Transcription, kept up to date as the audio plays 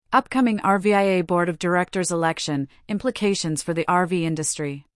Upcoming RVIA Board of Directors election, implications for the RV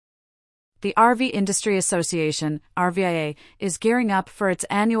industry. The RV Industry Association, RVIA, is gearing up for its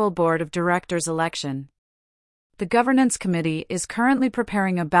annual Board of Directors election. The Governance Committee is currently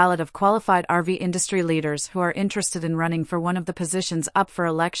preparing a ballot of qualified RV industry leaders who are interested in running for one of the positions up for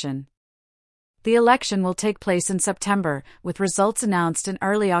election. The election will take place in September, with results announced in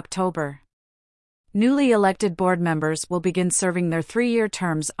early October. Newly elected board members will begin serving their 3-year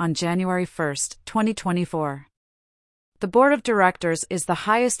terms on January 1, 2024. The Board of Directors is the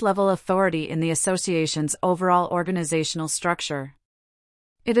highest level authority in the association's overall organizational structure.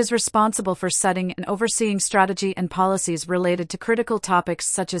 It is responsible for setting and overseeing strategy and policies related to critical topics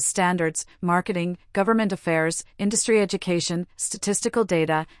such as standards, marketing, government affairs, industry education, statistical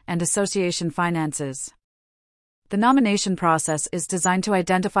data, and association finances. The nomination process is designed to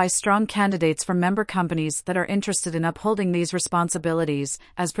identify strong candidates from member companies that are interested in upholding these responsibilities,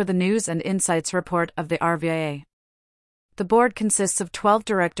 as per the News and Insights report of the RVIA. The board consists of 12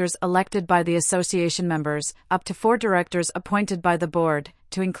 directors elected by the association members, up to 4 directors appointed by the board,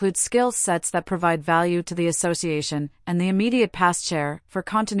 to include skill sets that provide value to the association, and the immediate past chair, for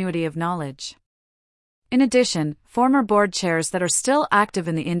continuity of knowledge. In addition, former board chairs that are still active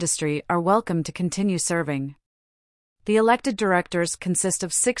in the industry are welcome to continue serving. The elected directors consist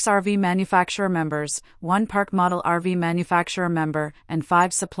of 6 RV manufacturer members, 1 park model RV manufacturer member, and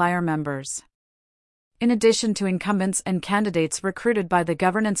 5 supplier members. In addition to incumbents and candidates recruited by the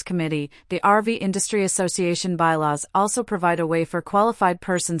Governance Committee, the RV Industry Association bylaws also provide a way for qualified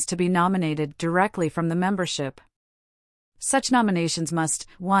persons to be nominated directly from the membership. Such nominations must,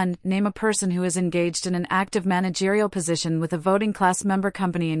 1. Name a person who is engaged in an active managerial position with a voting class member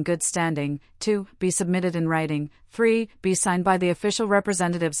company in good standing, 2. Be submitted in writing, 3. Be signed by the official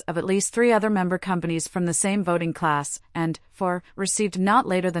representatives of at least 3 other member companies from the same voting class, and 4. Received not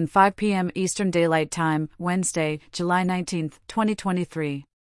later than 5 p.m. Eastern Daylight Time, Wednesday, July 19, 2023.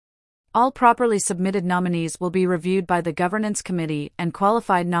 All properly submitted nominees will be reviewed by the Governance Committee, and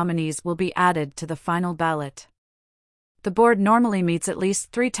qualified nominees will be added to the final ballot. The board normally meets at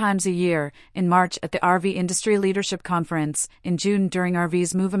least 3 times a year, in March at the RV Industry Leadership Conference, in June during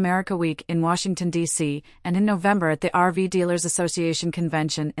RV's Move America Week in Washington, D.C., and in November at the RV Dealers Association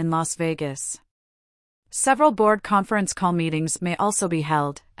Convention in Las Vegas. Several board conference call meetings may also be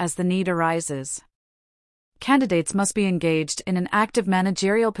held, as the need arises. Candidates must be engaged in an active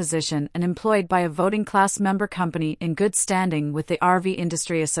managerial position and employed by a voting class member company in good standing with the RV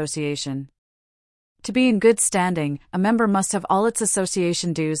Industry Association. To be in good standing, a member must have all its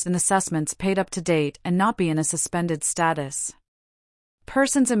association dues and assessments paid up to date and not be in a suspended status.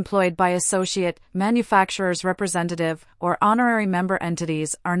 Persons employed by associate, manufacturer's representative, or honorary member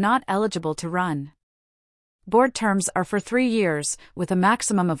entities are not eligible to run. Board terms are for 3 years, with a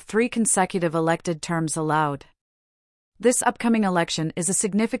maximum of 3 consecutive elected terms allowed. This upcoming election is a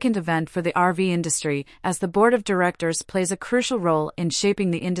significant event for the RV industry, as the Board of Directors plays a crucial role in shaping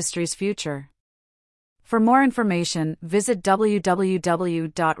the industry's future. For more information, visit www.rvia.org.